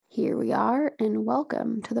Here we are, and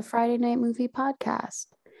welcome to the Friday Night Movie Podcast.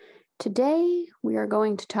 Today, we are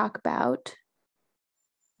going to talk about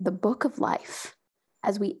the Book of Life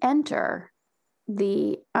as we enter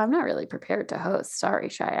I'm not really prepared to host. Sorry,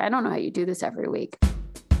 Shai. I don't know how you do this every week.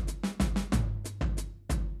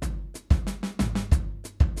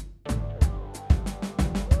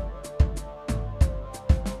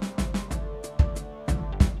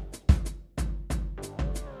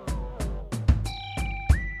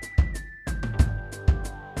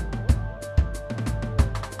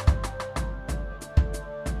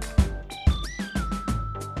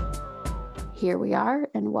 Here we are,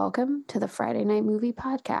 and welcome to the Friday Night Movie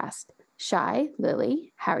Podcast. Shai,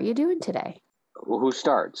 Lily, how are you doing today? Who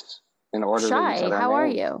starts in order? Shai, how are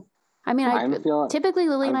you? I mean, typically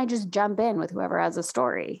Lily and I just jump in with whoever has a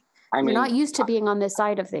story. You're not used to being on this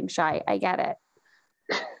side of things, Shai. I get it.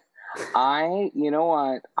 You know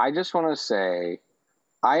what? I just want to say,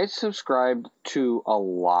 I subscribed to a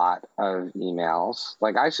lot of emails.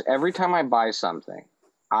 Every time I buy something,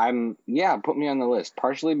 put me on the list.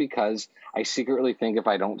 Partially because I secretly think if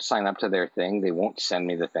I don't sign up to their thing, they won't send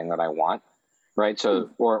me the thing that I want. Right. So,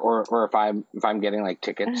 or if I'm getting like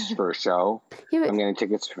tickets for a show, I'm getting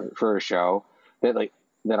tickets for a show that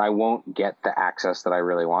I won't get the access that I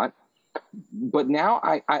really want. But now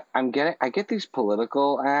I get these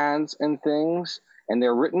political ads and things, and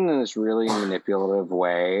they're written in this really manipulative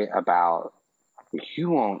way about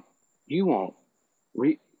you won't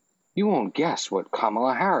guess what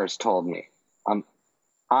Kamala Harris told me.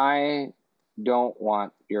 I don't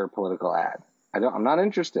want your political ad. I'm not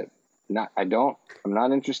interested. I'm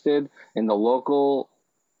not interested in the local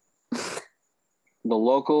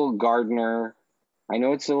gardener. I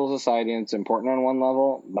know it's civil society and it's important on one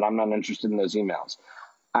level, but I'm not interested in those emails.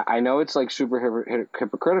 I know it's like super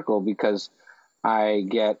hypocritical because I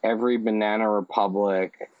get every Banana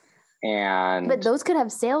Republic but those could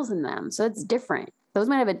have sales in them, so it's different. Those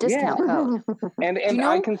might have a discount code. And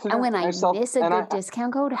when I miss a good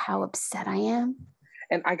discount code, how upset I am.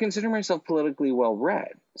 And I consider myself politically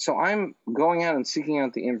well-read. So I'm going out and seeking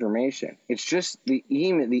out the information. It's just the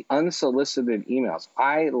unsolicited emails.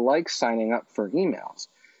 I like signing up for emails.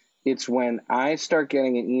 It's when I start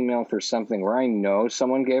getting an email for something where I know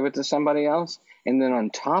someone gave it to somebody else. And then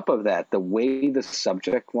on top of that, the way the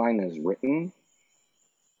subject line is written,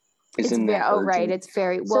 it's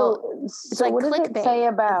very well. It's so like what clickbait. Does it say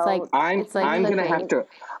about? I'm gonna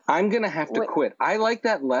have to quit. I like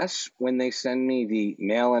that less when they send me the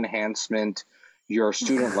mail enhancement. Your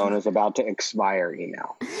student loan is about to expire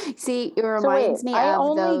email. See, it reminds me of I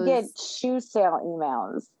only get shoe sale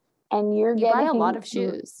emails, and you buy a lot of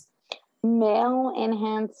shoes. Mail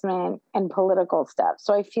enhancement and political stuff.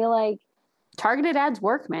 So I feel like targeted ads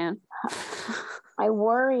work, man. I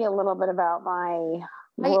worry a little bit about my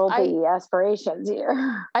worldly aspirations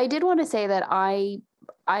here. I did want to say that I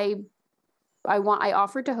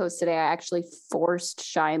offered to host today. I actually forced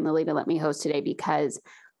Shai and Lily to let me host today because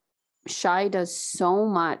Shai does so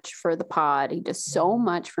much for the pod. He does so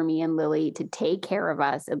much for me and Lily to take care of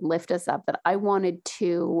us and lift us up that I wanted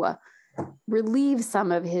to relieve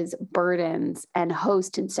some of his burdens and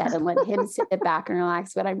host instead and let him sit back and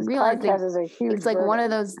relax. But I'm realizing it's like one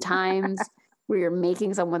of those times where you're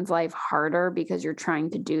making someone's life harder because you're trying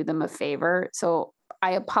to do them a favor. So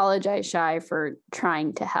I apologize, Shai, for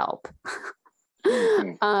trying to help.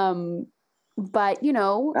 But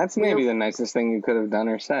that's maybe the nicest thing you could have done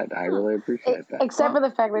or said. I really appreciate that. Except for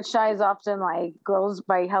the fact that Shai is often like, girls,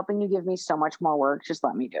 by helping you give me so much more work, just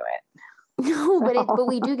let me do it. No, but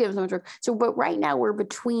we do give so much work. So, but right now we're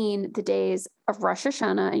between the days of Rosh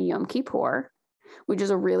Hashanah and Yom Kippur, which is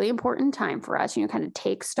a really important time for us, kind of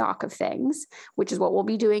take stock of things, which is what we'll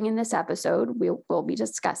be doing in this episode. We'll be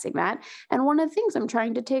discussing that. And one of the things I'm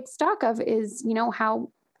trying to take stock of is,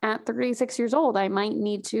 how at 36 years old, I might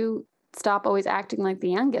need to stop always acting like the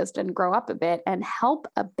youngest and grow up a bit and help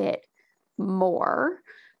a bit more.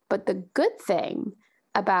 But the good thing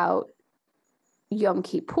about Yom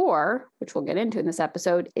Kippur, which we'll get into in this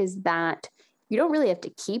episode, is that you don't really have to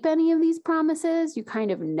keep any of these promises. You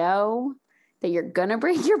kind of know that you're going to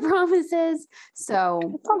break your promises. So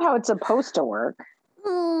that's not how it's supposed to work.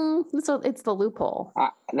 So it's the loophole.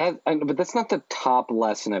 But that's not the top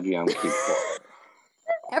lesson of Yom Kippur.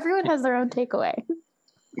 Everyone has their own takeaway.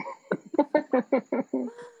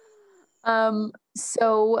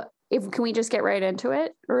 So can we just get right into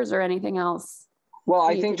it, or is there anything else? Well,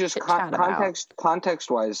 I think just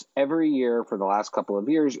context wise, every year for the last couple of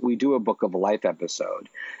years, we do a Book of Life episode.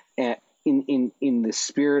 And in the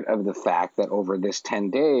spirit of the fact that over this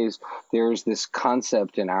 10 days, there's this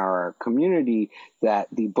concept in our community that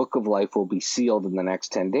the book of life will be sealed in the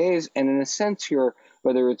next 10 days. And in a sense,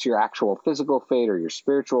 whether it's your actual physical fate or your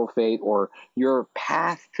spiritual fate or your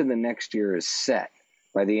path to the next year is set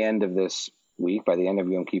by the end of this week, by the end of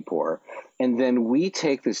Yom Kippur. And then we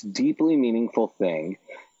take this deeply meaningful thing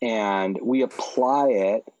and we apply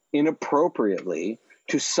it inappropriately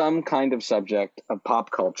to some kind of subject of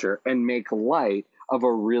pop culture and make light of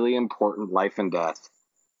a really important life and death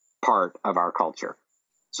part of our culture.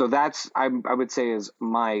 So that's, I would say, is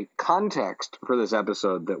my context for this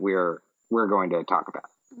episode that we're going to talk about.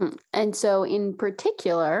 And so in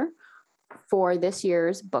particular, for this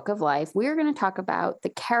year's Book of Life, we're going to talk about the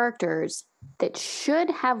characters that should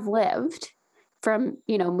have lived from,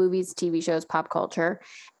 movies, TV shows, pop culture.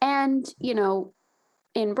 And,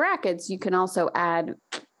 in brackets, you can also add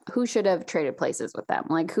who should have traded places with them.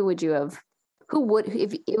 Like, who would,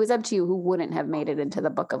 if it was up to you, who wouldn't have made it into the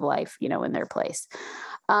Book of Life, in their place.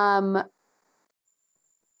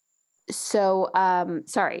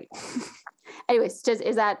 Sorry. Anyways,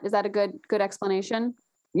 is that a good explanation?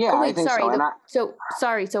 Yeah, I think so.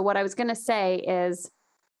 So what I was going to say is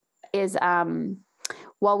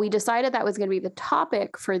while we decided that was going to be the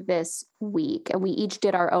topic for this week, and we each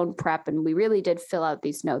did our own prep, and we really did fill out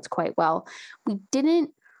these notes quite well, we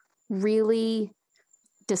didn't really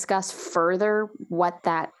discuss further what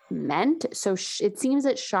that meant. So it seems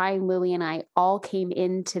that Shai, Lily, and I all came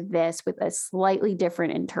into this with a slightly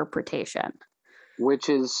different interpretation. Which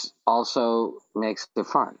is also makes it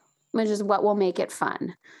fun. Which is what will make it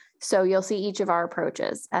fun. So you'll see each of our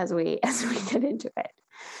approaches as we get into it.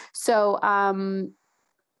 So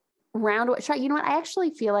Shai, you know what? I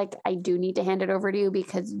actually feel like I do need to hand it over to you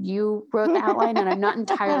because you wrote the outline and I'm not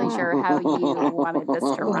entirely sure how you wanted this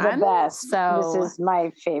to run. The best. So this is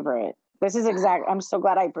my favorite. This is I'm so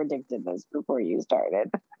glad I predicted this before you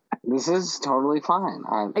started. This is totally fine.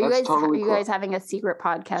 Are you guys having a secret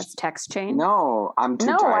podcast text chain? No, I'm too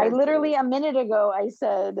tired. I literally a minute ago I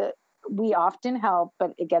said we often help,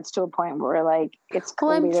 but it gets to a point where it's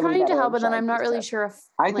well, I'm trying to help, but then I'm not really sure if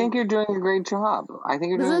I think you're doing a great job.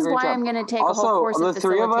 This is why I'm going to take a whole course of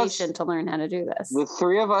facilitation to learn how to do this. The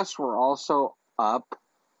three of us were also up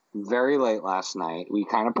very late last night. We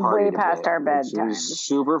kind of partied way past our bedtime. It was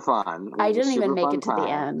super fun. I didn't even make it to the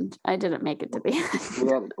end. I didn't make it to the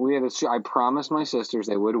end. I promised my sisters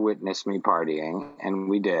they would witness me partying, and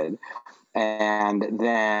we did. And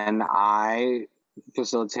then I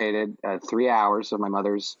facilitated 3 hours of my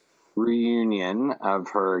mother's reunion of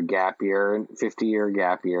her 50-year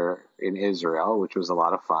gap year in Israel, which was a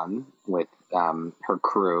lot of fun with her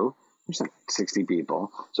crew. There's like 60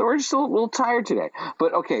 people. So we're just a little tired today.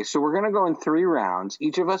 But okay, so we're going to go in 3 rounds.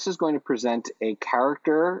 Each of us is going to present a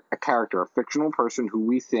fictional person who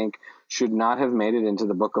we think should not have made it into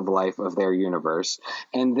the Book of Life of their universe,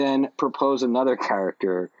 and then propose another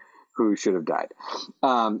character who should have died.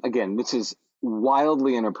 Again, this is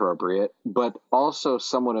wildly inappropriate, but also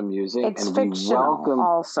somewhat amusing. It's and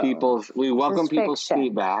fictional we welcome people's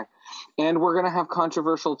feedback. And we're going to have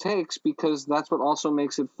controversial takes because that's what also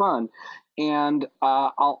makes it fun. And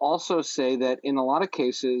I'll also say that in a lot of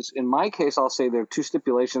cases, in my case, I'll say there are 2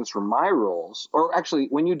 stipulations for my rules. Or actually,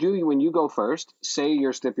 when you go first, say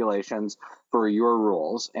your stipulations for your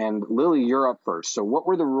rules. And Lily, you're up first. So what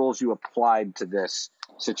were the rules you applied to this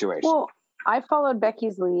situation? Well, I followed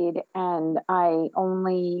Becky's lead, and I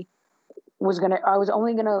was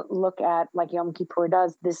only gonna look at, like Yom Kippur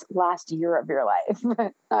does, this last year of your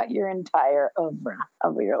life, not your entire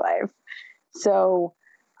of your life. So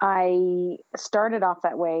I started off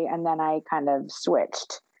that way, and then I kind of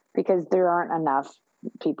switched because there aren't enough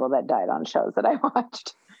people that died on shows that I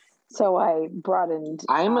watched. So I brought in.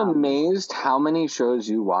 I'm amazed how many shows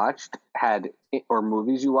you watched or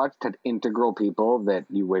movies you watched had integral people that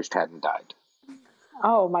you wished hadn't died.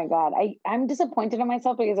 Oh my God. I'm disappointed in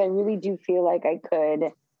myself because I really do feel like I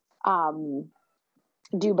could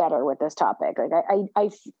do better with this topic. Like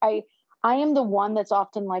I am the one that's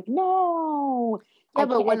often like, no. Yeah,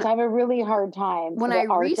 I have a really hard time when I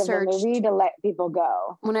researched the movie to let people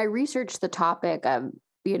go. When I researched the topic of,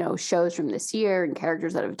 shows from this year and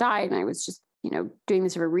characters that have died, and I was just, doing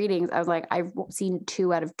this for readings, I was like, I've seen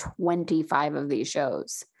 2 out of 25 of these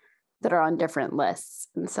shows that are on different lists.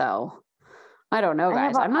 And so I don't know,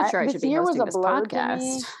 guys. I'm not sure I should be hosting this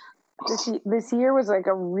podcast. This year was like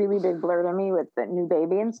a really big blur to me with the new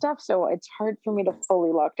baby and stuff. So it's hard for me to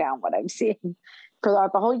fully lock down what I'm seeing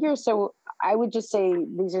throughout the whole year. So I would just say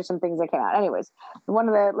these are some things that came out. Anyways,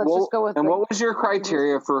 just go with. And what was your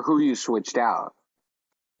criteria for who you switched out?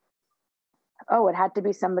 Oh, it had to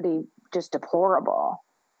be somebody just deplorable.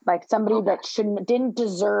 Like somebody that didn't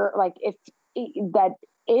deserve, like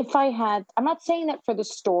if I had, I'm not saying that for the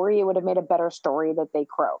story, it would have made a better story that they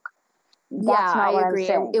croak. That's not what agree. I'm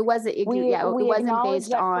saying. It wasn't, it wasn't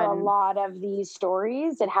based on. For a lot of these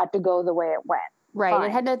stories, it had to go the way it went. Right. Fine.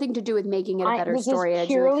 It had nothing to do with making it a better story. This is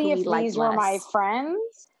purely if these were my friends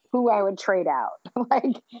who I would trade out.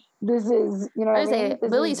 Like, this is, you know what I mean?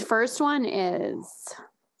 Lily's first one is,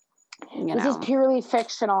 this is purely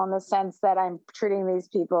fictional in the sense that I'm treating these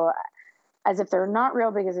people as if they're not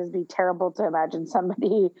real, because it'd be terrible to imagine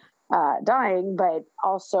somebody dying, but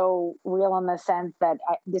also real in the sense that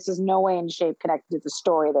this is no way in shape connected to the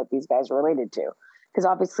story that these guys related to. Because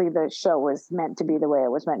obviously the show was meant to be the way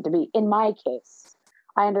it was meant to be. In my case,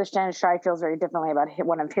 I understand Shai feels very differently about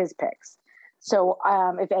one of his picks. So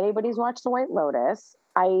if anybody's watched The White Lotus,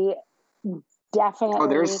 I definitely... Oh,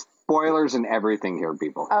 there's spoilers and everything here,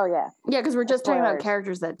 people. Oh, yeah. Yeah, because we're just talking about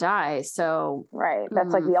characters that die, so... Right,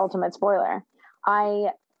 that's like the ultimate spoiler.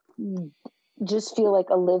 I just feel like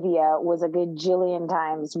Olivia was a gajillion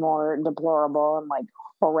times more deplorable and like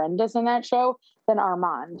horrendous in that show than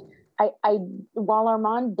Armand. While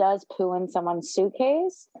Armand does poo in someone's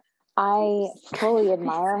suitcase, I fully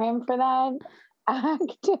admire him for that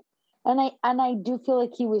act. And I do feel like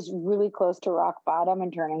he was really close to rock bottom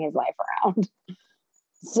and turning his life around.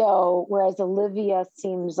 So, whereas Olivia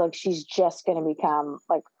seems like she's just going to become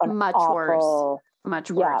like much worse.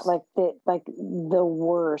 Yeah, like the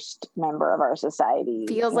worst member of our society.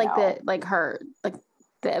 Feels like the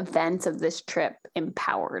events of this trip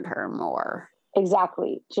empowered her more.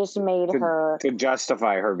 Exactly. Just made her to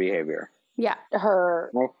justify her behavior. Yeah. Her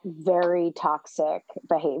very toxic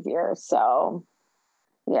behavior. So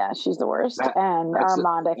yeah, she's the worst. And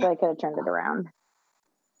Armand, I feel like could have turned it around.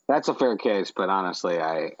 That's a fair case, but honestly,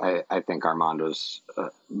 I think Armand was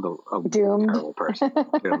a doomed, terrible person.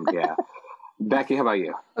 Doomed, yeah. Becky, how about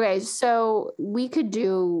you? Okay, so we could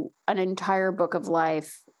do an entire book of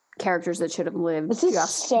life, characters that should have lived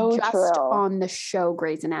just on the show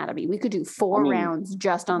Grey's Anatomy. We could do 4 rounds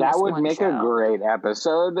just on this one show. That would make a great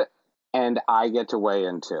episode, and I get to weigh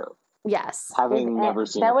in too. Yes. Having never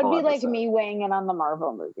seen that would be like me weighing in on the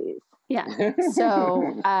Marvel movies. Yeah.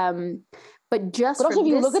 So, but also, if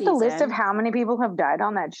you look at the list of how many people have died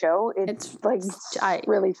on that show, it's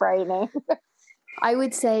really frightening. I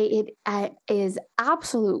would say it is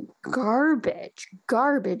absolute garbage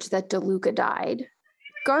that DeLuca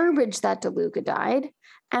died.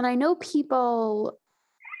 And I know people,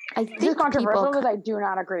 I think it's controversial because I do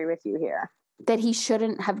not agree with you here. That he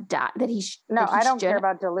shouldn't have died. I don't care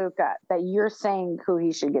about DeLuca. That you're saying who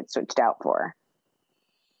he should get switched out for.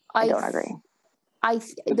 I don't agree.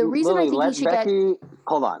 The reason Lily, I think he should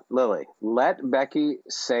hold on, Lily. Let Becky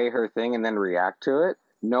say her thing and then react to it.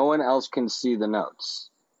 No one else can see the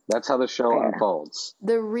notes. That's how the show unfolds.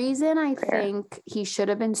 The reason I think he should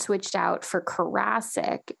have been switched out for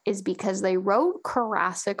Karasik is because they wrote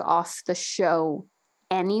Karasik off the show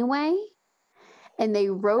anyway. And they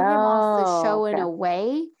wrote him off the show in a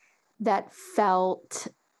way that felt,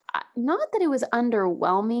 not that it was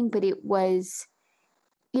underwhelming, but it was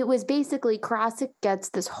basically Karasik gets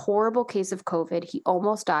this horrible case of COVID. He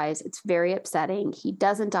almost dies. It's very upsetting. He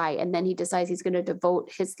doesn't die. And then he decides he's going to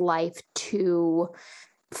devote his life to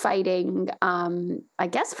fighting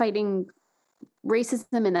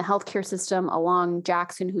racism in the healthcare system along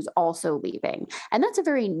Jackson, who's also leaving. And that's a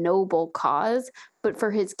very noble cause. But for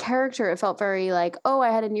his character, it felt very like, oh, I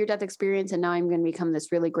had a near-death experience and now I'm going to become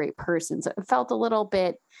this really great person. So it felt a little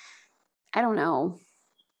bit, I don't know,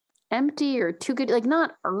 empty or too good, like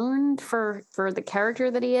not earned for the character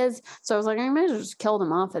that he is. So I was like, I might have just killed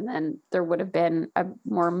him off and then there would have been a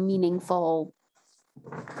more meaningful,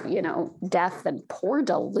 death than poor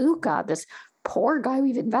DeLuca, this poor guy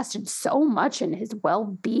we've invested so much in his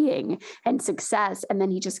well-being and success, and then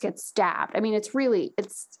he just gets stabbed. I mean, it's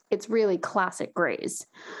really classic Grey's.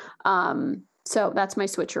 So that's my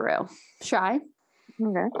switcheroo. Shai?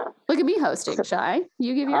 Okay. Look at me hosting, Shai.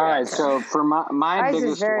 You give your all right. answer. So for my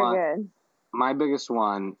biggest one, good. My biggest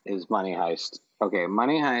one is Money Heist. Okay,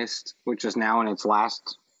 Money Heist, which is now in its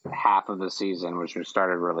last half of the season, which was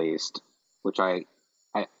started released, which I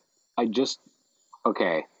just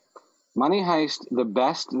okay. Money Heist, the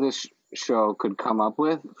best this show could come up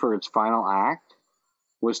with for its final act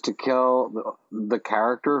was to kill the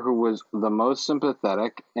character who was the most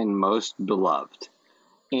sympathetic and most beloved.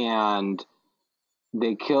 And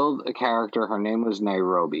they killed a character, her name was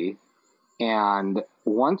Nairobi. And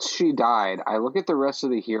once she died, I look at the rest of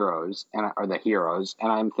the heroes, and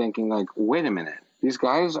I'm thinking, like, wait a minute. These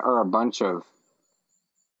guys are a bunch of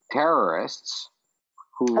terrorists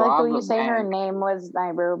who I like the rob way a you say her bank. name was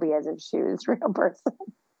Nairobi as if she was a real person.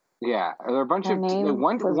 Yeah, there are a bunch Her of name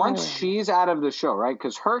once was once Nairobi. she's out of the show, right?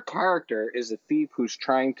 Because her character is a thief who's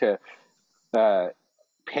trying to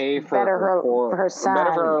pay for Better her poor, her son,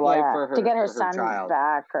 better for her life, yeah, for her to get her for her son child,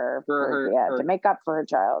 back, to make up for her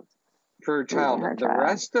child. for her Losing child. her The child.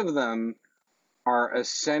 rest of them are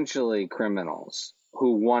essentially criminals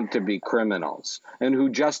who want to be criminals and who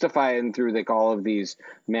justify it through like all of these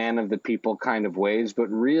man of the people kind of ways, but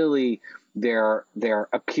really their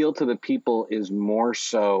appeal to the people is more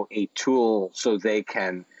so a tool so they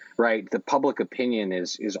can, right, the public opinion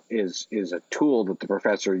is a tool that the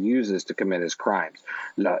professor uses to commit his crimes,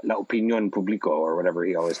 la opinión público, or whatever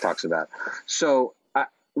he always talks about. So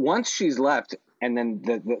once she's left, and then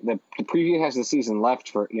the preview has the season left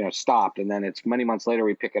for, stopped, and then it's many months later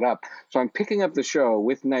we pick it up. So I'm picking up the show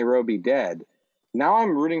with Nairobi dead. Now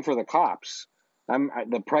I'm rooting for the cops. I'm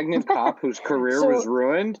the pregnant cop whose career was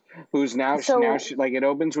ruined, who's now she, like, it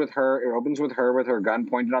opens with her with her gun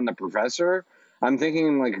pointed on the professor. I'm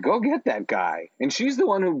thinking, like, go get that guy. And she's the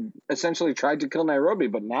one who essentially tried to kill Nairobi,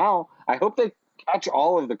 but now I hope they catch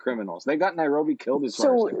all of the criminals. They got Nairobi killed as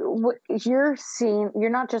far as you're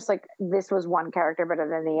not just like, this was one character better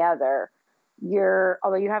than the other.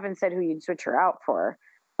 Although you haven't said who you'd switch her out for,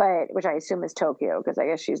 but which I assume is Tokyo, because I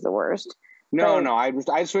guess she's the worst. No,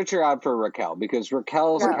 I'd switch her out for Raquel, because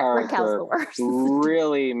Raquel's character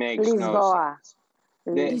really makes no sense.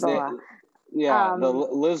 Lisboa.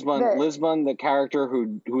 Lisbon, the character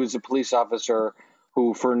who is a police officer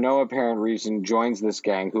who, for no apparent reason, joins this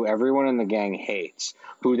gang, who everyone in the gang hates,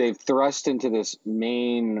 who they've thrust into this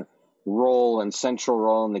main role and central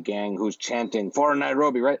role in the gang, who's chanting for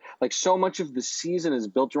Nairobi, right? Like, so much of the season is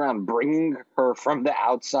built around bringing her from the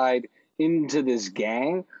outside into this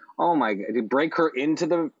gang. Oh my God, to break her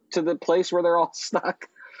into the place where they're all stuck.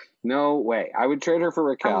 No way. I would trade her for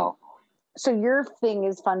Raquel. So your thing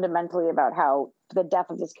is fundamentally about how the death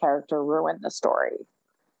of this character ruined the story.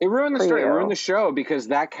 It ruined the story. It ruined the show, because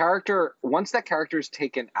that character, once that character is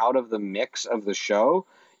taken out of the mix of the show,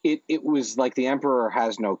 it was like the emperor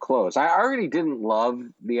has no clothes. I already didn't love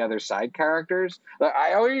the other side characters.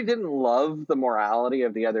 I already didn't love the morality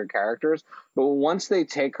of the other characters. But once they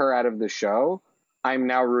take her out of the show, I'm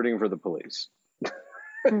now rooting for the police.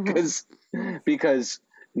 Because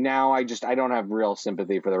now I don't have real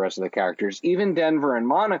sympathy for the rest of the characters. Even Denver and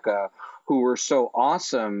Monica, who were so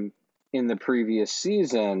awesome in the previous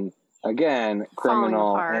season, again,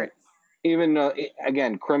 criminal. Even though,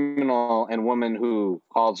 again, criminal and woman who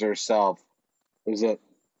calls herself, is it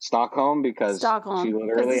Stockholm? Because she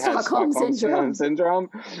literally has Stockholm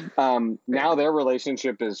syndrome. Now their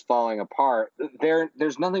relationship is falling apart.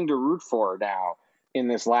 There's nothing to root for now in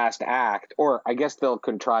this last act, or I guess they'll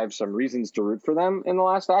contrive some reasons to root for them in the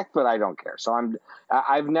last act, but I don't care. So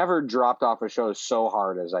I've never dropped off a show so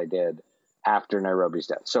hard as I did after Nairobi's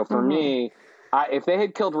death. So for me, if they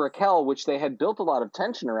had killed Raquel, which they had built a lot of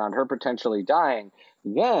tension around her potentially dying,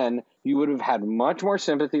 then you would have had much more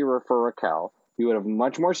sympathy for Raquel. You would have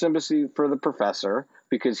much more sympathy for the professor,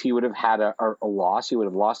 because he would have had a loss. He would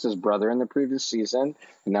have lost his brother in the previous season,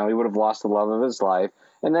 and now he would have lost the love of his life.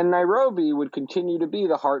 And then Nairobi would continue to be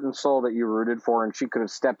the heart and soul that you rooted for, and she could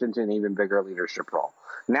have stepped into an even bigger leadership role.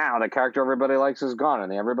 Now the character everybody likes is gone,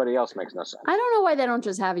 and everybody else makes no sense. I don't know why they don't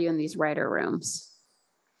just have you in these writer rooms.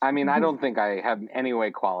 I mean, I don't think I have any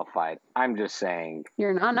way qualified. I'm just saying.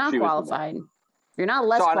 You're not qualified. You're not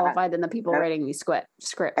less qualified than the people writing these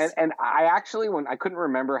scripts. And I actually, when I couldn't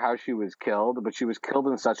remember how she was killed, but she was killed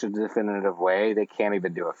in such a definitive way, they can't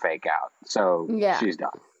even do a fake out. So she's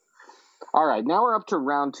done. All right, now we're up to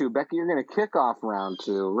round 2. Becky, you're going to kick off round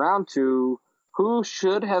 2. Round 2, who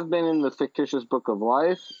should have been in the fictitious book of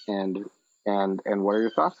life, and what are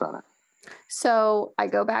your thoughts on it? So I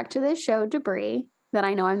go back to this show, Debris, that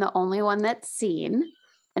I know I'm the only one that's seen,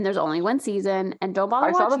 and there's only one season, and don't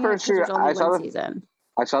bother watching it because there's only one season.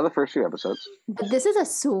 I saw the first few episodes. But this is a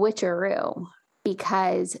switcheroo,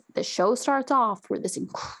 because the show starts off where this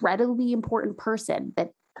incredibly important person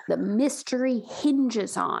that the mystery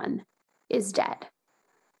hinges on is dead.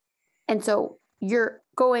 And so you're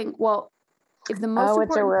going, well, if the most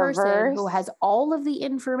important person who has all of the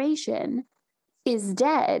information is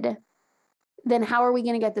dead, then how are we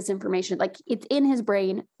going to get this information? Like, it's in his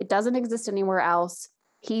brain. It doesn't exist anywhere else.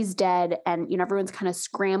 He's dead. And, everyone's kind of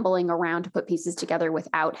scrambling around to put pieces together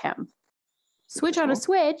without him. Switch on a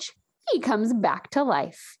switch. He comes back to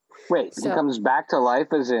life. Wait, he comes back to life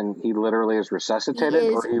as in he literally is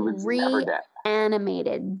resuscitated, or he was never dead?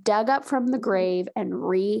 Reanimated, dug up from the grave and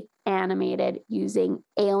reanimated using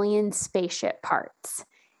alien spaceship parts.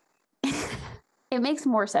 It makes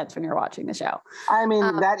more sense when you're watching the show. I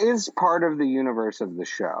mean, that is part of the universe of the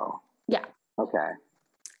show. Yeah. Okay.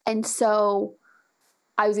 And so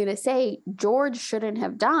I was going to say, George shouldn't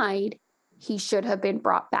have died. He should have been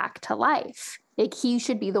brought back to life. Like, he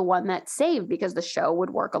should be the one that's saved because the show would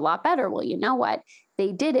work a lot better. Well, you know what?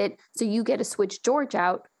 They did it. So you get to switch George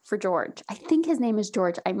out for George. I think his name is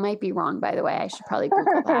George. I might be wrong, by the way. I should probably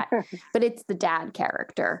Google that. But it's the dad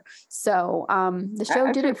character. So the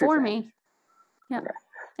show did it for me. Yeah. Okay.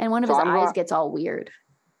 And one of his eyes gets all weird.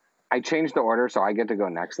 I changed the order, so I get to go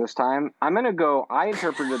next this time. I'm going to go. I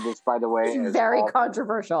interpreted this, by the way, as very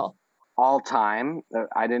controversial. All time.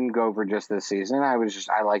 I didn't go for just this season. I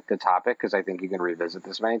like the topic because I think you can revisit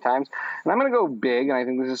this many times. And I'm going to go big, and I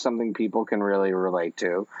think this is something people can really relate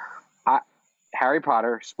to. Harry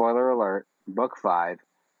Potter, spoiler alert, book 5,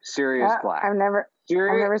 Sirius Black. I've never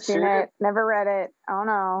seen it, never read it. Oh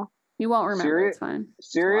no. You won't remember. It's fine.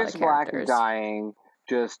 Sirius Black dying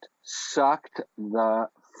just sucked the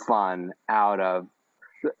fun out of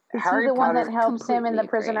Harry Potter. The one that helps him in The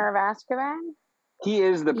Prisoner of Azkaban? He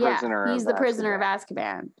is the prisoner. He's the prisoner of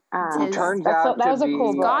Azkaban. Who turns out that was to a be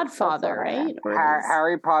cool Godfather, right?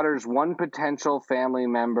 Harry Potter's one potential family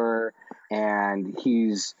member, and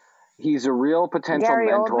he's a real potential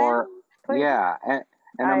Gary mentor. Oldman? Yeah,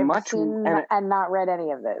 and not read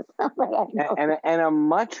any of this, and a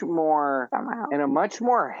much more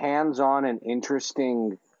hands-on and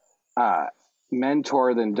interesting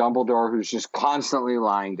mentor than Dumbledore, who's just constantly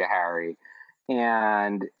lying to Harry.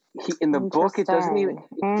 And in the book, it doesn't even.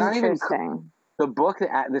 It's not even the book.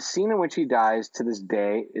 The scene in which he dies to this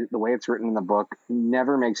day, the way it's written in the book,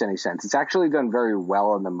 never makes any sense. It's actually done very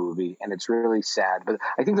well in the movie, and it's really sad. But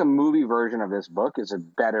I think the movie version of this book is a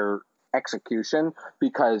better execution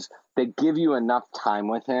because they give you enough time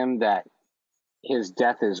with him that his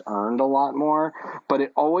death is earned a lot more. But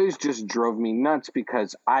it always just drove me nuts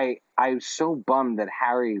because I was so bummed that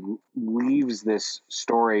Harry leaves this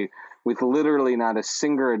story with literally not a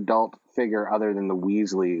single adult figure other than the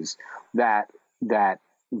Weasleys that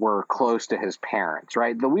were close to his parents,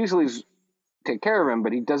 right? The Weasleys take care of him,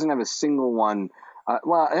 but he doesn't have a single one.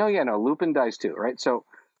 Lupin dies too, right? So,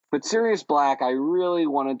 but Sirius Black, I really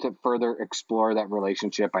wanted to further explore that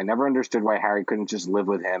relationship. I never understood why Harry couldn't just live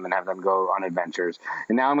with him and have them go on adventures.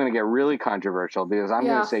 And now I'm going to get really controversial because I'm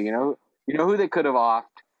going to say, you know who they could have offed?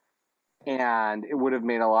 And it would have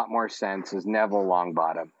made a lot more sense is Neville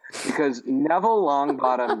Longbottom, because Neville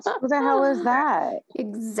Longbottom's who the hell is that?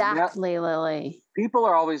 Exactly, Lily. People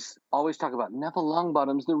are always talking about Neville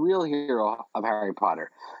Longbottom's the real hero of Harry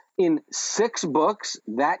Potter. In 6 books,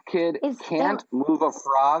 that kid can't move a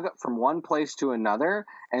frog from one place to another,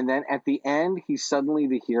 and then at the end, he's suddenly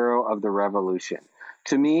the hero of the revolution.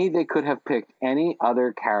 To me, they could have picked any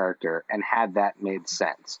other character and had that made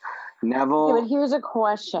sense. Neville. Yeah, but here's a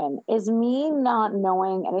question. Is me not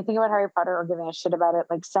knowing anything about Harry Potter or giving a shit about it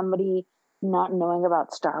like somebody not knowing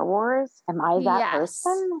about Star Wars? Am I that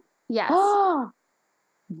person? Yes.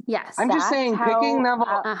 Yes. I'm just saying, picking Neville.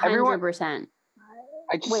 100%.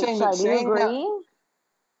 I just saying. Do you agree?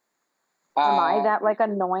 Am I that like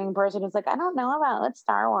annoying person who's like, I don't know about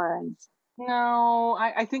Star Wars? No,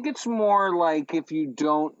 I think it's more like if you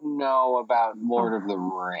don't know about Lord of the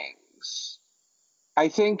Rings. I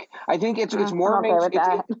think it's more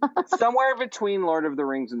it's somewhere between Lord of the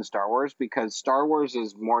Rings and Star Wars, because Star Wars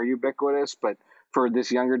is more ubiquitous, but for this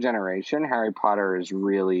younger generation, Harry Potter is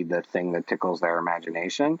really the thing that tickles their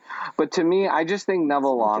imagination. But to me, I just think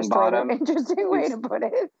Neville Longbottom, interesting way to put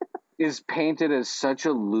it, is painted as such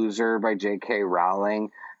a loser by J.K. Rowling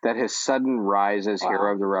that his sudden rise as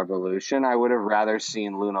hero of the revolution, I would have rather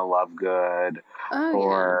seen Luna Lovegood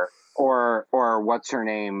or what's her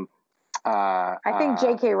name. I think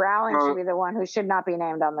J.K. Rowling should be the one who should not be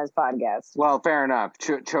named on this podcast. Well, fair enough.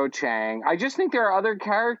 Cho Chang. I just think there are other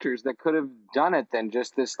characters that could have done it than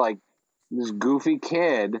just this goofy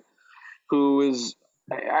kid who is,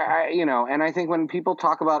 and I think when people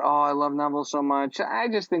talk about, I love Neville so much, I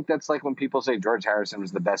just think that's like when people say George Harrison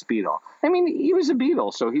was the best Beatle. I mean, he was a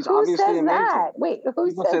Beatle, so he's obviously amazing. That? Wait,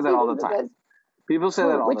 people say that all the time. People say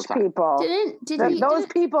that all the time. Which people? Those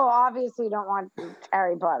people obviously don't want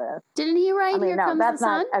Harry Potter. Didn't he write Here Comes the Sun? That's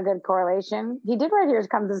not a good correlation. He did write Here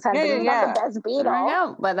Comes the Sun, but he's not the best Beatle. I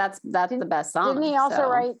know, but that's the best song. Didn't he also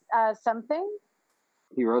write something?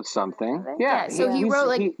 He wrote something. Yeah, so he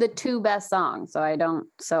wrote the 2 best songs. So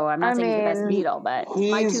I'm not saying he's the best Beatle, but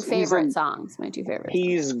my 2 favorite songs. My 2 favorites.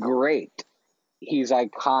 He's great. He's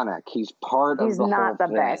iconic. He's part of the whole thing. He's not the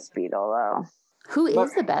best Beatle, though. Who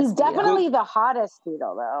is the best? He's definitely the hottest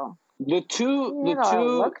Beatle, though. The two,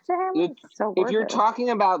 look to him. It's so if you're gorgeous. talking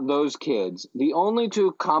about those kids, the only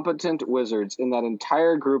two competent wizards in that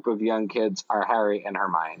entire group of young kids are Harry and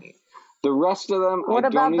Hermione. The rest of them, What I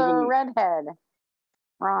about don't the even. redhead,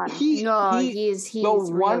 Ron? He's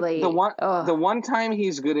really The one time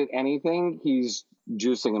he's good at anything, he's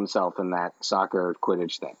juicing himself in that soccer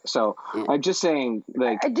Quidditch thing. So I'm just saying,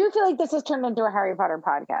 like, I do feel like this has turned into a Harry Potter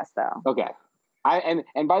podcast, though. Okay,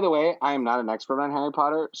 and by the way, I am not an expert on Harry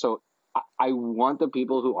Potter, so I want the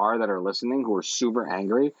people that are listening, who are super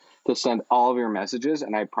angry, to send all of your messages,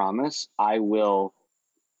 and I promise I will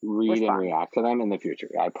read and react to them in the future.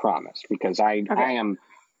 I promise, because I am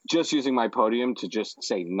just using my podium to just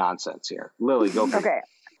say nonsense here. Lily, go for it. Okay,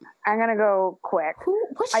 I'm gonna go quick.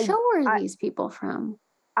 What show are these people from?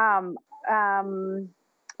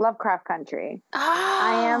 Lovecraft Country.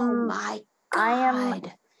 Oh, I am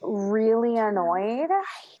really annoyed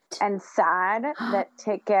and sad that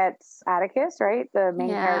Tick gets Atticus, right? The main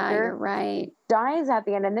character. You're right. Dies at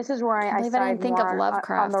the end, and this is where I didn't think of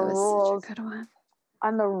Lovecraft. On the rules. Such a good one.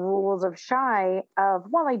 On the rules of Shy.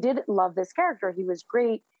 Well, I did love this character. He was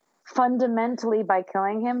great. Fundamentally, by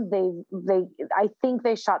killing him, I think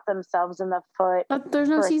they shot themselves in the foot. But there's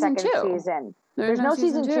no season 2. Season. There's no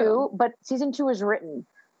season 2, but season 2 is written.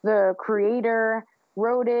 The creator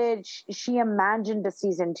wrote it. She imagined a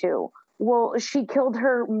season 2. Well, she killed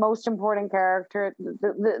her most important character,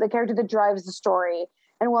 the character that drives the story.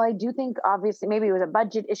 And while I do think, obviously, maybe it was a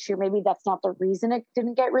budget issue, maybe that's not the reason it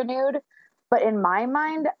didn't get renewed. But in my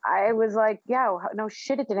mind, I was like, yeah, no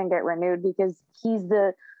shit, it didn't get renewed, because he's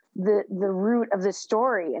the root of the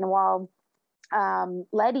story. And while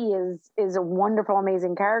Letty is a wonderful,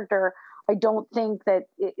 amazing character, I don't think that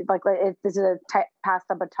this is a pass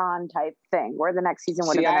the baton type thing where the next season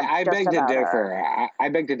would have been. I beg to differ. I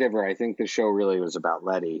beg to differ. I think the show really was about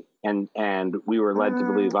Letty, and we were led to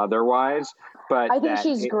believe otherwise. But I think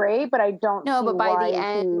she's great, but I don't. No, but by the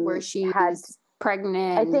end, where she's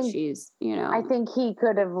pregnant, I think she's, I think he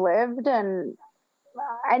could have lived, and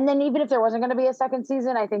then even if there wasn't going to be a second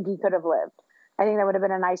season, I think he could have lived. I think that would have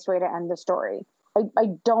been a nice way to end the story.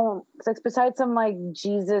 I don't, besides some like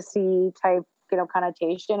Jesus-y type,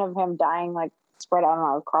 connotation of him dying like spread out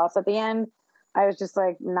on a cross at the end, I was just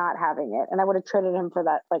like not having it. And I would have traded him for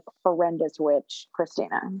that like horrendous witch,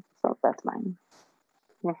 Christina. So that's mine.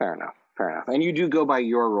 Well, fair enough. And you do go by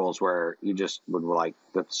your rules where you just would like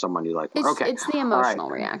that's someone you like. It's the emotional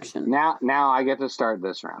reaction. Now I get to start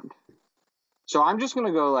this round. So I'm just going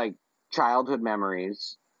to go like childhood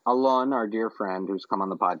memories. Alon, our dear friend who's come on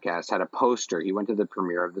the podcast, had a poster. He went to the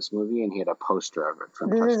premiere of this movie and he had a poster of it.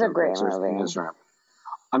 This is a great movie. In his room.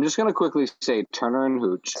 I'm just going to quickly say Turner and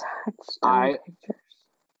Hooch. I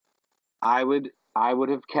would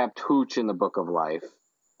have kept Hooch in the Book of Life.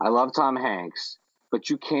 I love Tom Hanks, but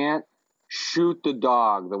you can't shoot the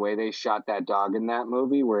dog the way they shot that dog in that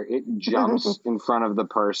movie, where it jumps in front of the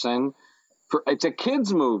person. It's a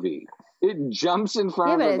kids movie. It jumps in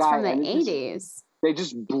front of the guy. Yeah, but it's from the 80s. They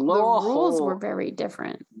just blow a hole. The rules were very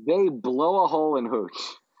different. They blow a hole in Hooch.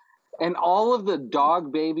 And all of the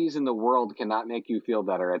dog babies in the world cannot make you feel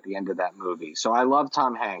better at the end of that movie. So I love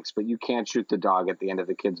Tom Hanks, but you can't shoot the dog at the end of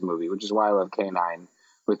the kids' movie, which is why I love K-9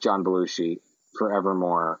 with John Belushi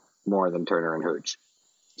forevermore more than Turner and Hooch.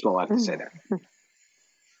 That's all I have to say there.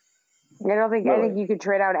 I think you could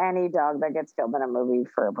trade out any dog that gets killed in a movie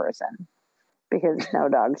for a person, because no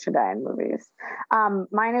dog should die in movies.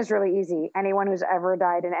 Mine is really easy. Anyone who's ever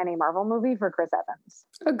died in any Marvel movie for Chris Evans.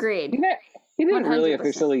 Agreed. He didn't 100%. Really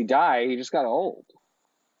officially die. He just got old.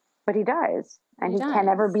 But he dies. And he can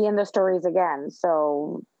never be in the stories again.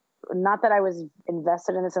 So not that I was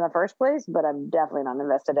invested in this in the first place, but I'm definitely not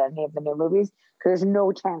invested in any of the new movies, because there's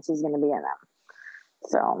no chance he's going to be in them.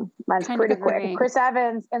 So mine's pretty quick. Chris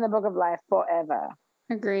Evans in the Book of Life forever.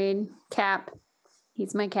 Agreed. Cap.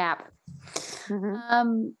 He's my Cap.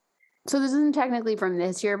 Mm-hmm. So this isn't technically from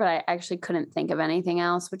this year, but I actually couldn't think of anything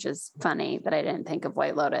else, which is funny that I didn't think of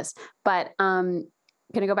White Lotus. But gonna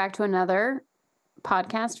go back to another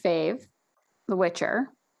podcast fave, The Witcher.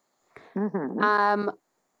 Mm-hmm.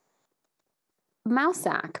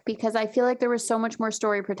 Mousesack, because I feel like there was so much more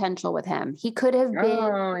story potential with him. He could have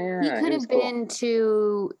been. He could have been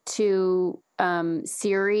to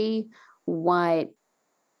Ciri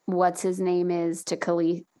what's his name is to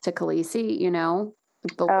Khaleesi,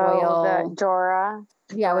 the loyal Jorah.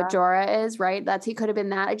 Yeah, what Jorah is, right? He could have been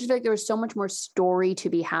that. I just feel like there was so much more story to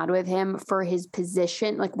be had with him for his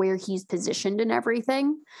position, like where he's positioned and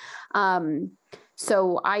everything.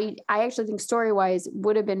 So I actually think story-wise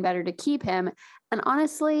would have been better to keep him. And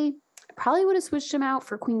honestly, I probably would have switched him out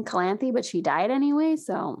for Queen Calanthe, but she died anyway,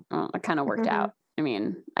 so it kind of worked out. I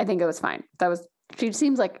mean, I think it was fine. She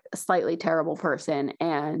seems like a slightly terrible person,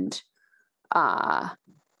 and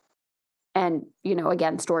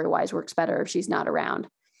again, story-wise works better if she's not around.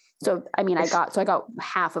 So, I mean, I got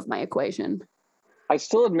half of my equation. I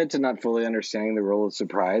still admit to not fully understanding the rule of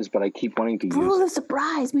surprise, but I keep wanting to use it. Rule of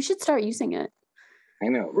surprise. We should start using it. I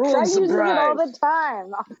know. Rule Try of using surprise. it all the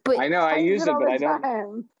time. But I know I use it, but I don't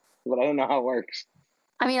time. but I don't know how it works.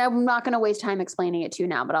 I mean, I'm not going to waste time explaining it to you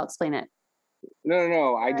now, but I'll explain it.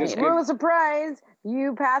 No. I just rule of surprise.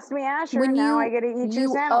 You passed me Asher. When now I get to eat your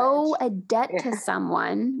sandwich. Owe a debt to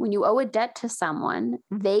someone, when you owe a debt to someone,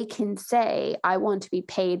 they can say, I want to be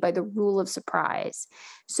paid by the rule of surprise.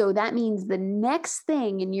 So that means the next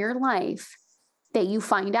thing in your life that you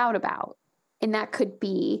find out about, and that could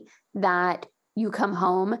be that you come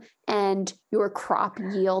home and your crop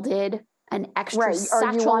yielded an extra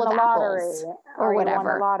satchel of apples or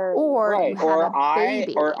whatever, or right. you have a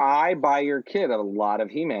baby. or I buy your kid a lot of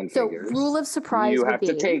He-Man figures. So rule of surprise, you have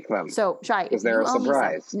to take them. So Shai, if you owe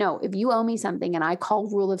me if you owe me something and I call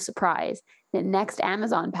rule of surprise, the next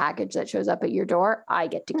Amazon package that shows up at your door, I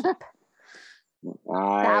get to keep.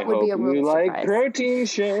 That would be a rule of surprise. Like protein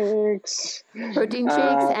shakes,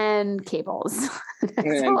 and cables,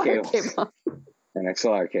 and cables. And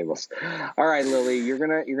XLR cables. All right, Lily, you're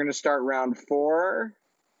gonna start round 4.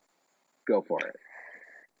 Go for it.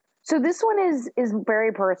 So this one is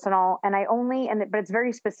very personal, and but it's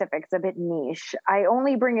very specific. It's a bit niche. I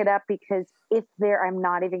only bring it up because I'm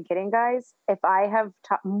not even kidding, guys. If I have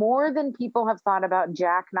more than people have thought about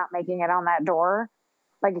Jack not making it on that door,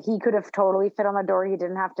 like he could have totally fit on the door, he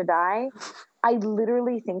didn't have to die. I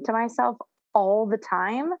literally think to myself all the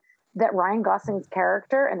time that Ryan Gosling's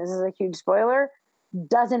character, and this is a huge spoiler,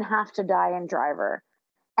 doesn't have to die in Driver.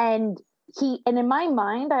 And in my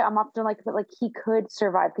mind, I'm often like, but like he could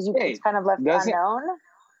survive because it's kind of left unknown.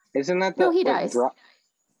 Isn't that he dies.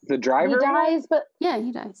 The driver? He dies, but yeah,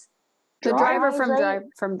 he dies. The driver from Drive.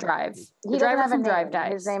 The driver from Drive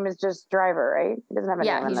dies. His name is just Driver, right? He doesn't have a name.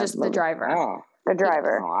 Yeah, he's just the driver. Oh. The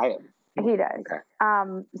driver. He dies. Okay.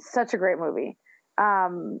 Such a great movie.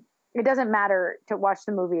 It doesn't matter to watch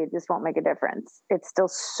the movie. It just won't make a difference. It's still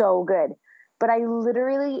so good. But I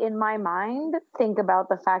literally, in my mind, think about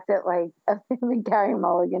the fact that, like, him and Carey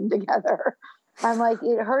Mulligan together. I'm like,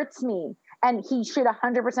 it hurts me. And he should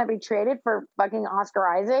 100% be traded for fucking Oscar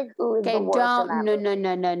Isaac, who is the worst in that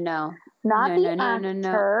movie. No. Not the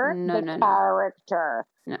actor, the character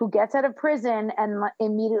who gets out of prison and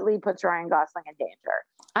immediately puts Ryan Gosling in danger.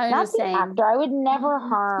 Not the actor. I would never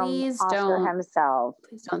harm Oscar himself.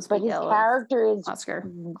 Please don't speak. But his character is Oscar.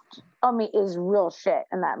 Is real shit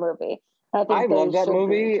in that movie. I love that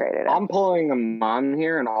movie. I'm pulling a mom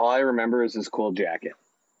here, and all I remember is his cool jacket.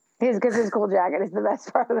 Because his cool jacket is the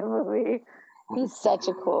best part of the movie. He's such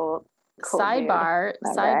a cool sidebar,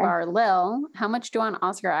 Lil, how much do you want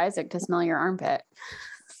Oscar Isaac to smell your armpit?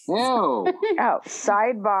 No.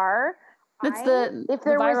 Sidebar. That's the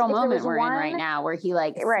viral moment we're in right now, where he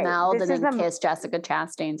smelled and then kissed Jessica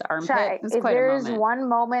Chastain's armpit. If there's one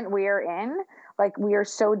moment we are in, like we are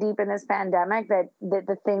so deep in this pandemic that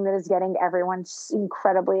the thing that is getting everyone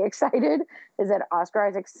incredibly excited is that Oscar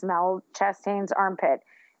Isaac smelled Chastain's armpit.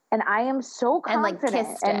 And I am so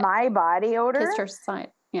confident in my body odor. Kissed her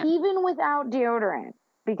side. Yeah. Even without deodorant,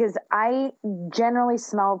 because I generally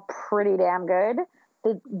smell pretty damn good.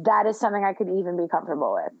 That is something I could even be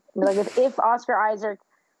comfortable with. Like if Oscar Isaac,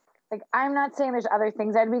 like I'm not saying there's other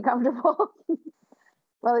things I'd be comfortable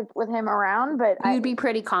with him around, but you'd be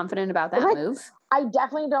pretty confident about that move. I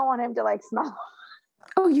definitely don't want him to smell.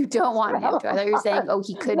 Oh, you don't want him to. I thought you were saying,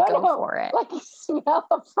 he could go for it. Like smell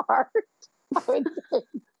a fart. I would say.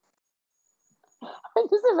 I'm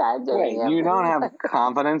just imagining. Wait, you don't have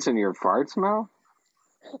confidence in your fart smell?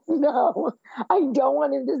 No, I don't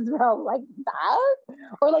want him to smell like that,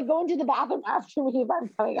 or like go into the bathroom after me if I'm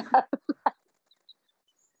coming out.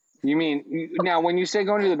 You mean now? When you say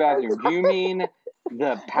going to the bathroom, do you mean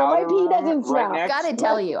the powder room? My pee doesn't smell. I gotta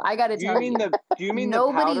tell you. Do you mean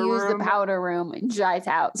nobody the used the powder room in Jai's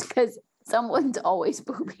house because someone's always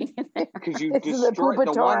pooping in there. Because you destroyed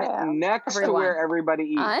the one next to where everybody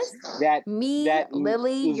eats. Us? That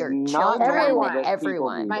Lily, your children,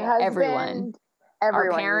 everyone. My husband, everyone.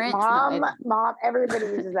 Our parents, mom, everybody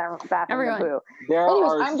uses that bathroom. Everyone. There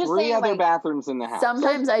are 3 other bathrooms in the house.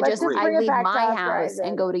 Sometimes I leave my house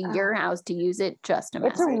and go to your house to use it just to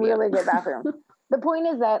mess with you. It's a really good bathroom. The point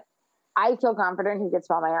is that I feel confident he could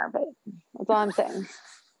smell my armpit. That's all I'm saying.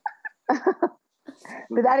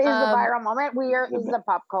 But that is the viral moment. This is a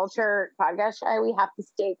pop culture podcast. We have to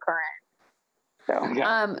stay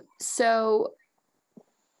current. So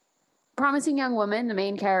Promising Young Woman, the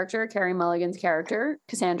main character, Carey Mulligan's character,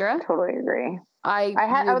 Cassandra. Totally agree. That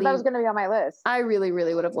was going to be on my list. I really,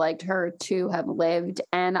 really would have liked her to have lived,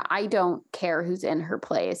 and I don't care who's in her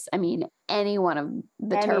place. I mean, any one of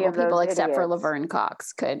the terrible people except for Laverne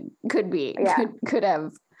Cox could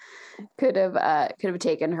have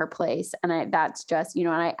taken her place. And that's just,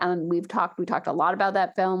 and we talked a lot about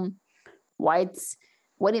that film,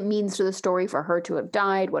 what it means to the story for her to have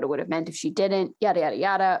died, what it would have meant if she didn't, yada, yada,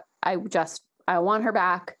 yada. I want her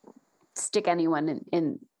back. Stick anyone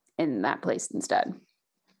in that place instead.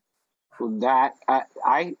 That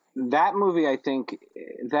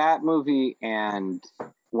movie and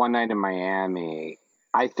One Night in Miami,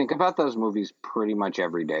 I think about those movies pretty much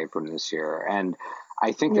every day from this year. And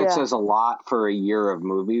I think that says a lot for a year of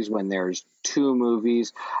movies when there's two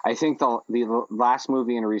movies. I think the last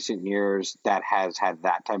movie in recent years that has had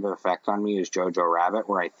that type of effect on me is Jojo Rabbit,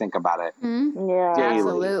 where I think about it daily.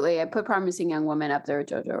 Absolutely. I put Promising Young Woman up there with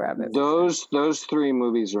Jojo Rabbit. Those three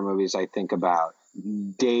movies are movies I think about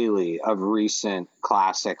daily of recent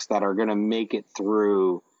classics that are going to make it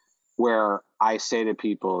through, where I say to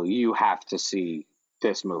people, you have to see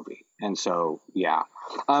this movie. And so,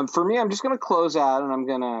 for me, I'm just going to close out, and I'm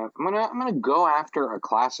going to go after a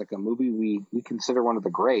classic, a movie we consider one of the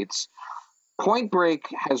greats. Point Break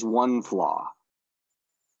has one flaw.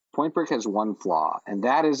 And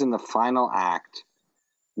that is in the final act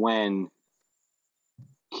when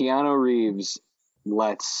Keanu Reeves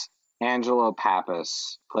lets Angelo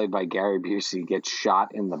Pappas, played by Gary Busey, get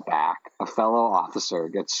shot in the back. A fellow officer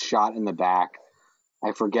gets shot in the back.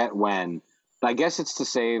 I forget when. I guess it's to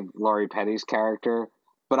save Laurie Petty's character,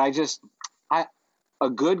 but a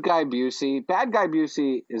good guy Busey, bad guy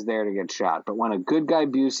Busey is there to get shot, but when a good guy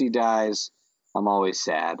Busey dies, I'm always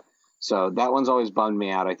sad. So that one's always bummed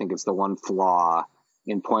me out. I think it's the one flaw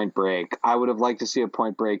in Point Break. I would have liked to see a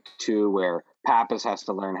Point Break 2 where Pappas has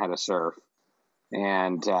to learn how to surf,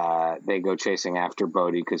 and they go chasing after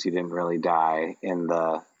Bodhi because he didn't really die in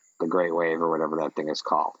the Great Wave or whatever that thing is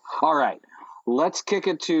called. All right. Let's kick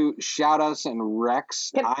it to shout outs and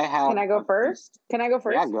Rex. Can I go first? Yeah,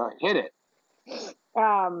 go hit it.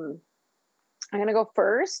 I'm gonna go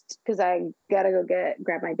first because I gotta go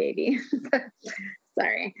grab my baby.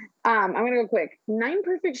 Sorry. I'm gonna go quick. 9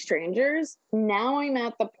 Perfect Strangers. Now I'm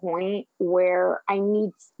at the point where I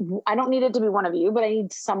don't need it to be one of you, but I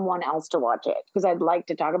need someone else to watch it because I'd like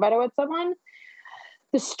to talk about it with someone.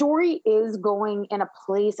 The story is going in a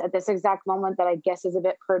place at this exact moment that I guess is a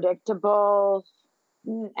bit predictable,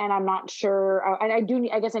 and I'm not sure. I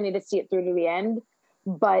guess I need to see it through to the end.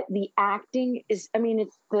 But the acting is,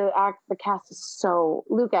 the cast is so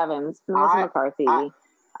Luke Evans, Melissa McCarthy,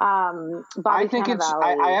 Bobby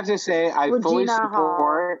Cannavale. I have to say, I fully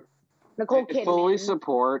support Nicole Kidman. Fully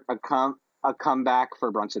support a comeback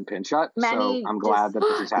for Brunson Pinchot. So I'm glad that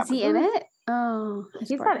this is happening. Is he in it? Oh,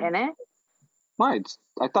 he's not in it. Why?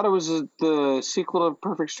 I thought it was the sequel to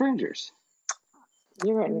Perfect Strangers.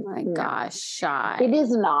 You're in. Oh my gosh, Shy. It is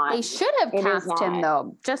not. They should have cast him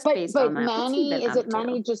though, based on that. But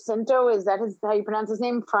Manny Jacinto? Is that how you pronounce his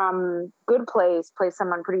name? From Good Place, plays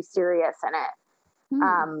someone pretty serious in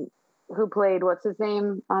it. Who played what's his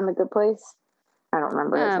name on The Good Place? I don't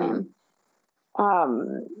remember his name. I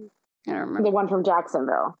don't remember. The one from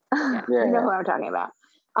Jacksonville. Yeah. You know who I'm talking about.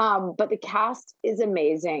 But the cast is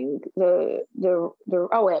amazing.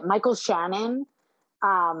 Michael Shannon,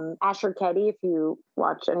 Asher Ketty, if you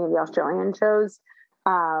watch any of the Australian shows.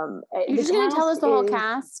 You're just going to tell us the whole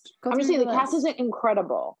cast? I'm just saying the cast is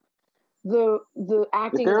incredible. The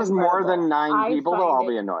acting. If there's more than 9 people, I'll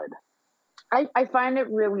be annoyed. I find it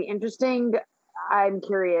really interesting. I'm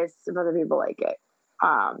curious if other people like it.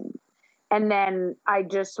 And then I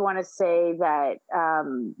just want to say that,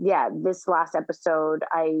 this last episode,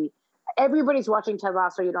 everybody's watching Ted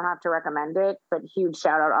Lasso. You don't have to recommend it, but huge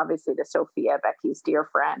shout out, obviously, to Sophia, Becky's dear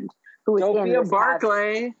friend, who was Sophia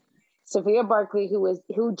Barkley. Sophia Barkley,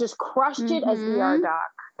 who just crushed it as ER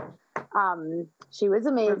Doc. She was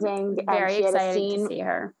amazing. Very and she excited had a scene, to see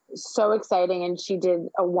her. So exciting, and she did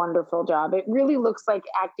a wonderful job. It really looks like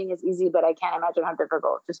acting is easy, but I can't imagine how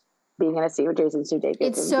difficult just being in a scene with Jason Sudeikis.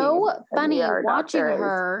 It's so funny watching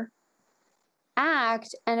her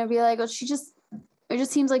act, and it'd be like, it just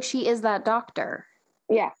seems like she is that doctor.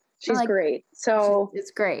 Yeah, she's great. So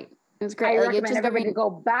it's great. It's great. I recommend everybody to go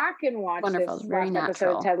back and watch this last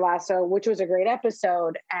episode of Ted Lasso, which was a great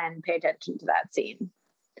episode, and pay attention to that scene.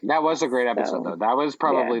 That was a great episode, though. That was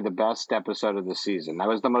probably the best episode of the season. That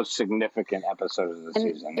was the most significant episode of the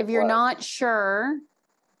season. If you're not sure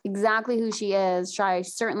exactly who she is, I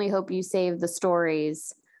certainly hope you save the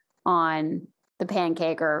stories on the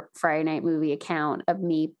Pancake or Friday Night Movie account of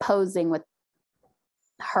me posing with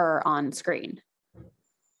her on screen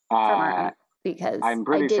because I'm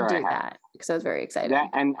pretty I did sure do that because I was very excited.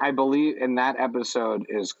 And I believe in that episode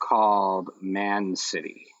is called Man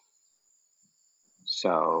City.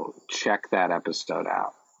 So check that episode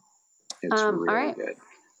out. It's really good.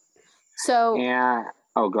 So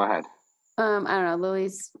go ahead. I don't know.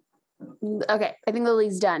 Lily's okay. I think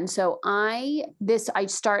Lily's done. So I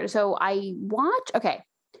started the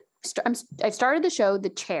show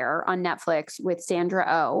The Chair on Netflix with Sandra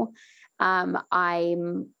Oh.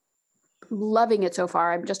 I'm loving it so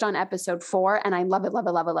far. I'm just on episode 4 and I love it, love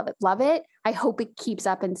it, love it, love it, love it. I hope it keeps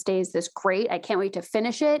up and stays this great. I can't wait to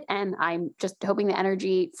finish it. And I'm just hoping the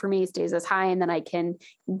energy for me stays this high and then I can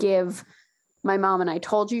give my Mom and I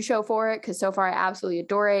Told You show for it because so far I absolutely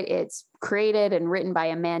adore it. It's created and written by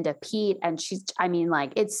Amanda Peet and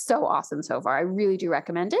it's so awesome so far. I really do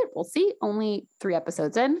recommend it. We'll see. Only 3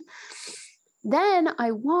 episodes in. Then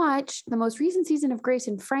I watched the most recent season of Grace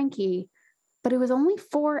and Frankie, but it was only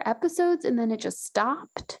 4 episodes and then it just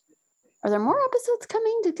stopped. Are there more episodes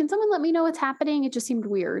coming? Can someone let me know what's happening? It just seemed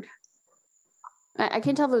weird. I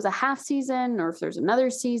can't tell if it was a half season or if there's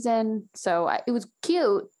another season. So it was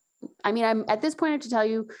cute. I mean, I'm at this point, I have to tell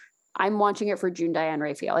you, I'm watching it for June Diane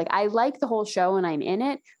Raphael. Like I like the whole show and I'm in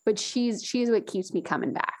it, but she's what keeps me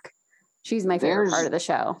coming back. She's my favorite part of the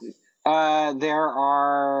show. There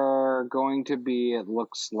are going to be, it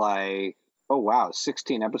looks like,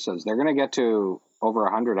 16 episodes. They're going to get to over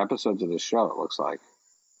 100 episodes of this show, it looks like.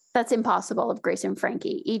 That's impossible of Grace and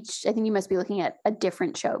Frankie. I think you must be looking at a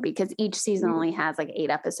different show because each season only has like 8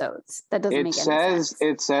 episodes. That doesn't make any sense.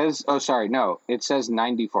 It says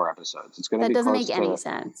 94 episodes. It's going to be That doesn't make any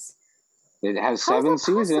sense. It has 7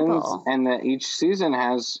 seasons, and each season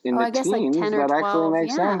has in the teens. Like 10 or 12, that actually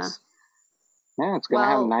makes sense. Yeah, it's going to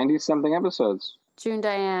have 90-something episodes. June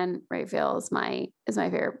Diane Raphael is my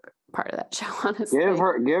favorite part of that show, honestly. Give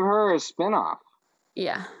her a spinoff.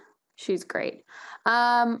 Yeah, she's great.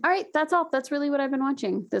 All right, that's all. That's really what I've been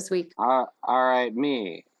watching this week. All right,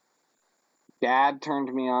 me. Dad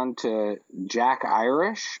turned me on to Jack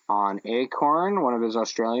Irish on Acorn, one of his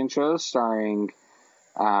Australian shows starring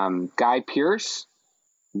Guy Pearce.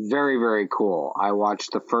 Very, very cool. I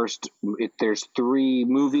watched the first. There's 3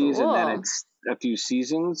 movies, and then it's a few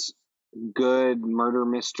seasons. Good murder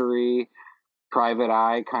mystery, private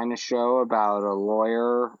eye kind of show about a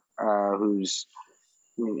lawyer who's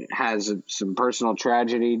has some personal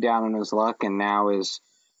tragedy down in his luck and now is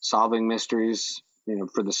solving mysteries,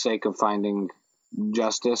 for the sake of finding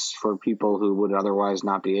justice for people who would otherwise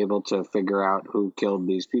not be able to figure out who killed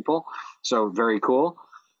these people. So very cool.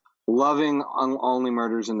 Loving Only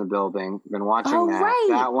Murders in the Building. Been watching that. Right,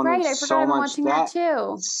 that one right. is I forgot so I've been much watching that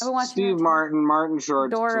too. Steve Martin, Martin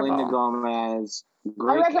Short, Selena Gomez.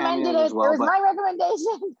 Great I recommended it. Well, it was my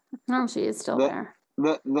recommendation. No, she is still there.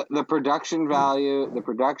 The production value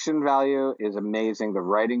is amazing. The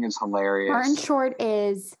writing is hilarious. Martin Short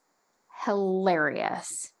is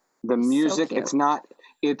hilarious. The music, so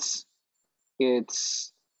it's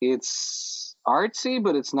artsy,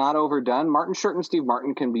 but it's not overdone. Martin Short and Steve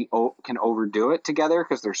Martin can overdo it together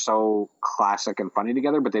because they're so classic and funny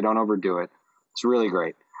together, but they don't overdo it. It's really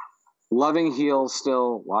great. Loving Heels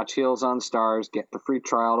still. Watch Heels on Stars. Get the free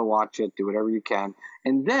trial to watch it. Do whatever you can.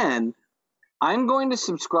 And then I'm going to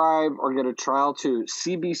subscribe or get a trial to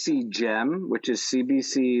CBC Gem, which is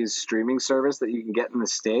CBC's streaming service that you can get in the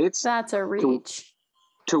States. That's a reach.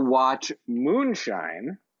 To watch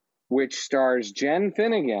Moonshine, which stars Jen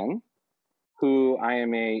Finnegan, who I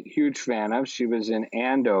am a huge fan of. She was in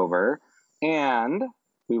Andover, and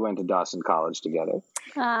we went to Dawson College together.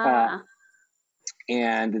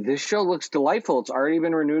 And this show looks delightful. It's already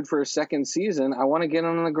been renewed for a 2nd season. I want to get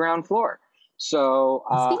on the ground floor. So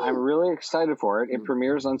I'm really excited for it. It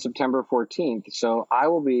premieres on September 14th. So I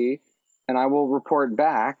will report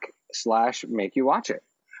back / make you watch it.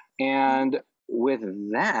 And with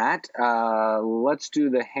that, let's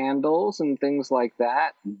do the handles and things like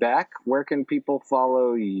that. Beck, where can people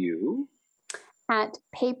follow you? At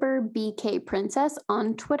Paper BK Princess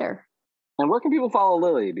on Twitter. And where can people follow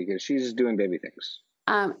Lily? Because she's doing baby things.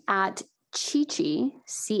 At Chichi,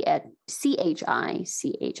 CHICHIK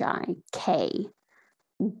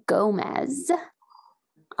Gomez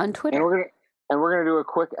on Twitter. And we're gonna do a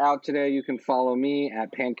quick out today. You can follow me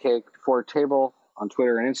at Pancake4Table on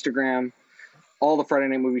Twitter and Instagram. All the Friday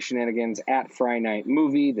Night Movie shenanigans at Friday Night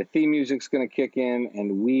Movie. The theme music's gonna kick in,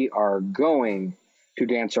 and we are going to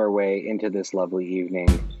dance our way into this lovely evening.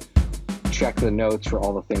 Check the notes for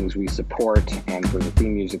all the things we support and for the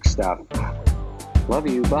theme music stuff. Love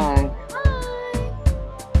you. Bye. Bye.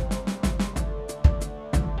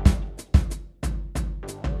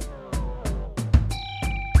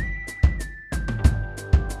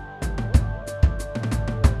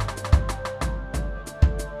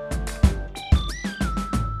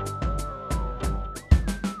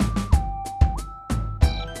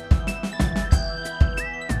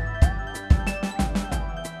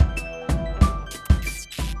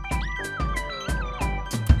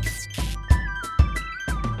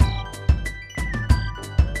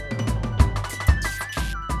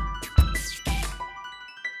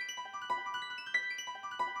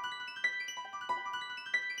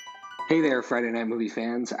 Hey there, Friday Night Movie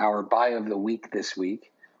fans. Our buy of the week this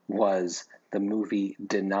week was the movie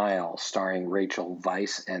Denial, starring Rachel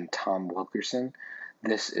Weisz and Tom Wilkerson.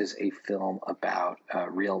 This is a film about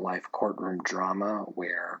real-life courtroom drama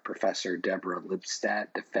where Professor Deborah Lipstadt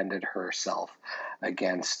defended herself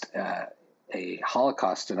against a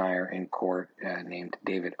Holocaust denier in court named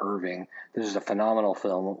David Irving. This is a phenomenal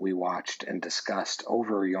film we watched and discussed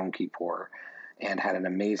over Yom Kippur and had an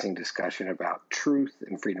amazing discussion about truth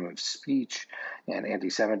and freedom of speech and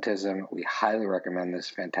anti-Semitism. We highly recommend this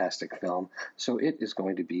fantastic film. So it is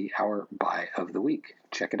going to be our buy of the week.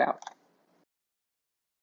 Check it out.